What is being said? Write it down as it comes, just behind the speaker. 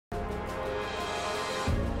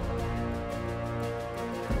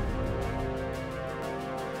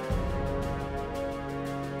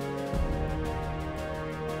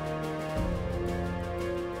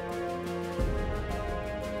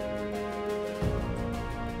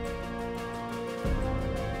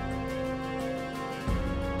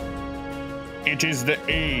It is the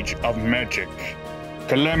age of magic.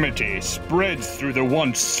 Calamity spreads through the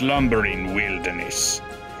once slumbering wilderness.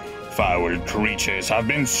 Foul creatures have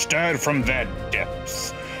been stirred from their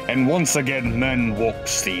depths, and once again man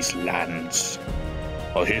walks these lands.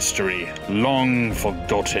 A history long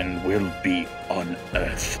forgotten will be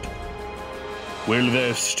unearthed. Will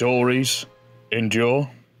their stories endure?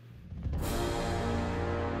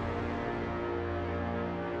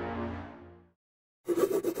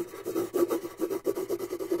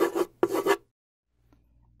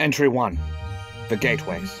 Entry 1. The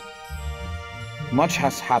Gateways. Much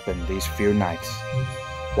has happened these few nights.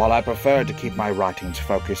 While I prefer to keep my writings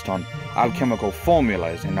focused on alchemical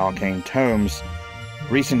formulas and arcane tomes,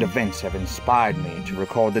 recent events have inspired me to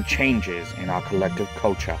record the changes in our collective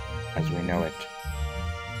culture as we know it.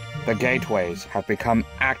 The Gateways have become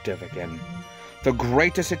active again. The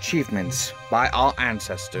greatest achievements by our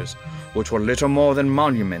ancestors, which were little more than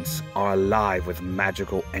monuments, are alive with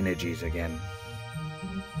magical energies again.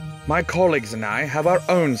 My colleagues and I have our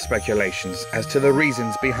own speculations as to the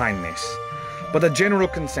reasons behind this, but the general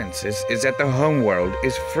consensus is that the homeworld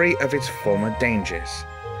is free of its former dangers.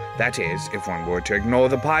 That is, if one were to ignore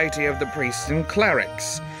the piety of the priests and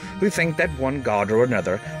clerics, who think that one god or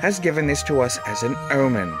another has given this to us as an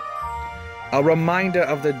omen. A reminder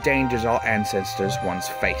of the dangers our ancestors once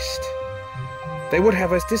faced. They would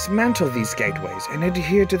have us dismantle these gateways and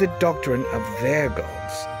adhere to the doctrine of their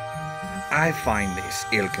gods. I find this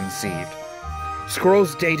ill-conceived.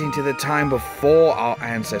 Scrolls dating to the time before our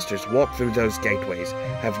ancestors walked through those gateways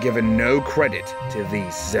have given no credit to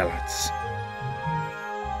these zealots.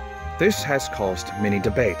 This has caused many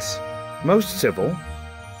debates, most civil,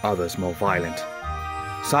 others more violent.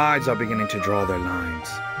 Sides are beginning to draw their lines.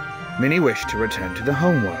 Many wish to return to the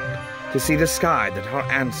homeworld, to see the sky that our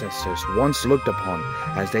ancestors once looked upon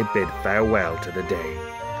as they bid farewell to the day,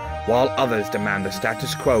 while others demand the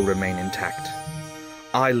status quo remain intact.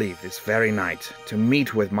 I leave this very night to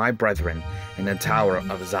meet with my brethren in the Tower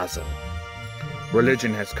of Zazel.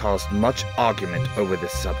 Religion has caused much argument over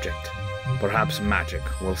this subject. Perhaps magic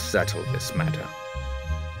will settle this matter.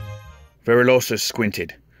 Verilosa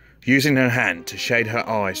squinted, using her hand to shade her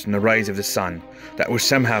eyes from the rays of the sun that were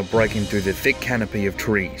somehow breaking through the thick canopy of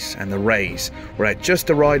trees, and the rays were at just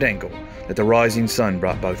the right angle that the rising sun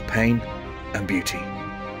brought both pain and beauty.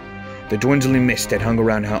 The dwindling mist that hung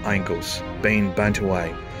around her ankles being burnt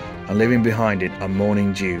away, and leaving behind it a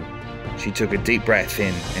morning dew, she took a deep breath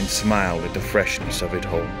in and smiled at the freshness of it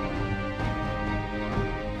all.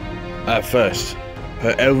 At first,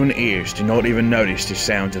 her elven ears did not even notice the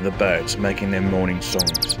sounds of the birds making their morning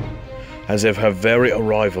songs, as if her very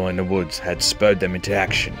arrival in the woods had spurred them into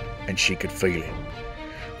action, and she could feel it.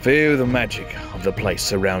 Feel the magic of the place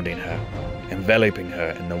surrounding her, enveloping her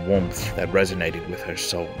in the warmth that resonated with her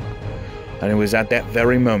soul. And it was at that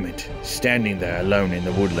very moment, standing there alone in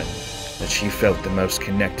the woodland, that she felt the most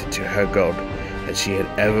connected to her god that she had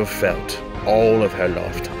ever felt all of her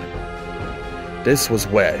lifetime. This was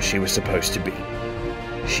where she was supposed to be.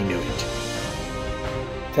 She knew it.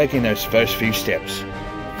 Taking those first few steps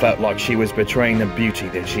felt like she was betraying the beauty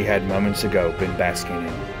that she had moments ago been basking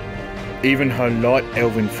in. Even her light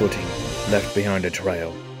elven footing left behind a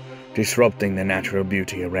trail, disrupting the natural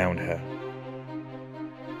beauty around her.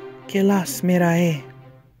 Kilas mirae.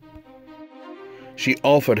 She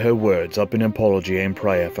offered her words up in apology and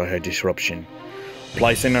prayer for her disruption,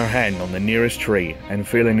 placing her hand on the nearest tree and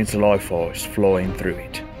feeling its life force flowing through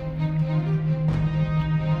it.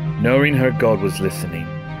 Knowing her god was listening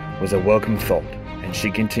was a welcome thought, and she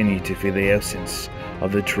continued to feel the essence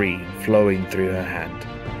of the tree flowing through her hand.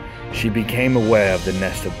 She became aware of the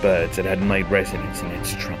nest of birds that had made residence in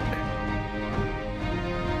its trunk.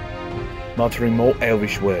 Muttering more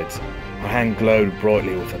elvish words, her hand glowed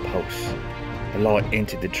brightly with a pulse. The light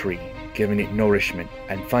entered the tree, giving it nourishment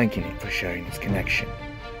and thanking it for sharing its connection.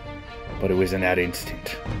 But it was in that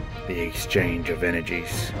instant, the exchange of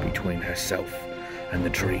energies between herself and the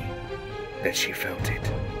tree, that she felt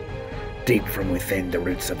it. Deep from within the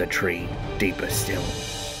roots of the tree, deeper still,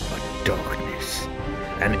 a darkness,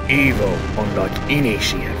 an evil unlike any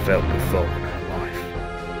she had felt before in her life.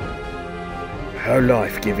 Her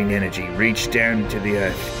life-giving energy reached down into the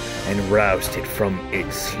earth and roused it from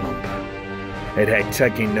its slumber. It had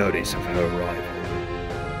taken notice of her arrival.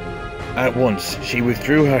 At once, she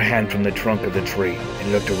withdrew her hand from the trunk of the tree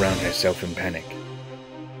and looked around herself in panic.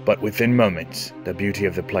 But within moments, the beauty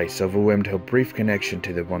of the place overwhelmed her brief connection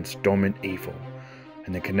to the once dormant evil,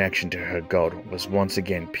 and the connection to her god was once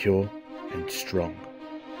again pure and strong.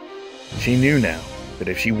 She knew now that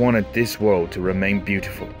if she wanted this world to remain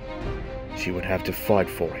beautiful, she would have to fight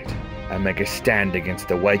for it and make a stand against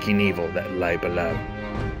the waking evil that lay below.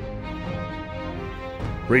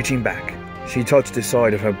 Reaching back, she touched the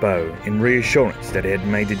side of her bow in reassurance that it had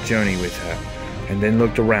made the journey with her, and then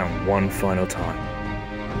looked around one final time.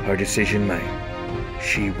 Her decision made,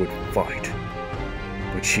 she would fight.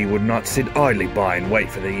 But she would not sit idly by and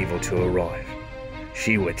wait for the evil to arrive.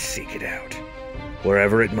 She would seek it out,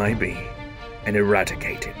 wherever it may be, and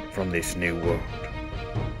eradicate it from this new world.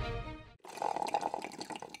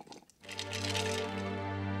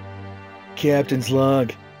 Captain's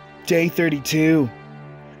log, day 32.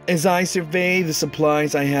 As I survey the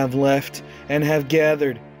supplies I have left and have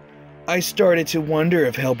gathered, I started to wonder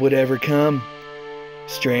if help would ever come.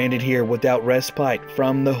 Stranded here without respite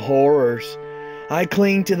from the horrors, I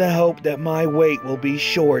cling to the hope that my wait will be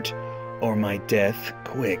short or my death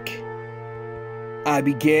quick. I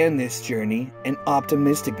began this journey an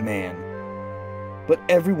optimistic man, but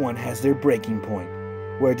everyone has their breaking point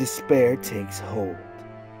where despair takes hold.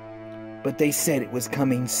 But they said it was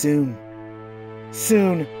coming soon.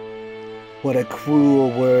 Soon. What a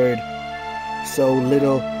cruel word. So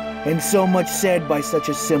little and so much said by such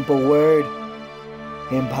a simple word.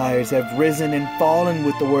 Empires have risen and fallen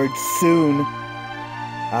with the word soon.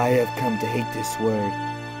 I have come to hate this word,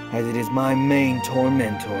 as it is my main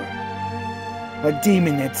tormentor. A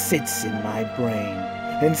demon that sits in my brain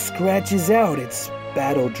and scratches out its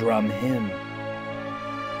battle drum hymn.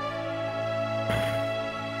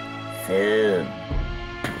 Soon.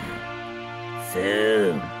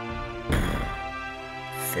 Soon.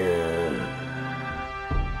 Soon.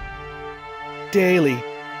 Daily,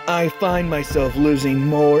 I find myself losing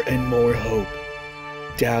more and more hope.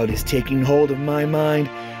 Doubt is taking hold of my mind,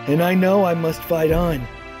 and I know I must fight on.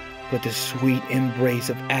 But the sweet embrace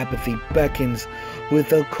of apathy beckons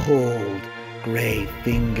with a cold, gray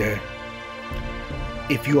finger.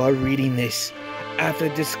 If you are reading this after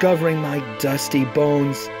discovering my dusty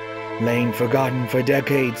bones, laying forgotten for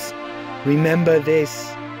decades, remember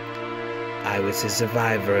this. I was a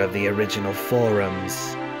survivor of the original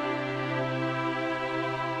forums.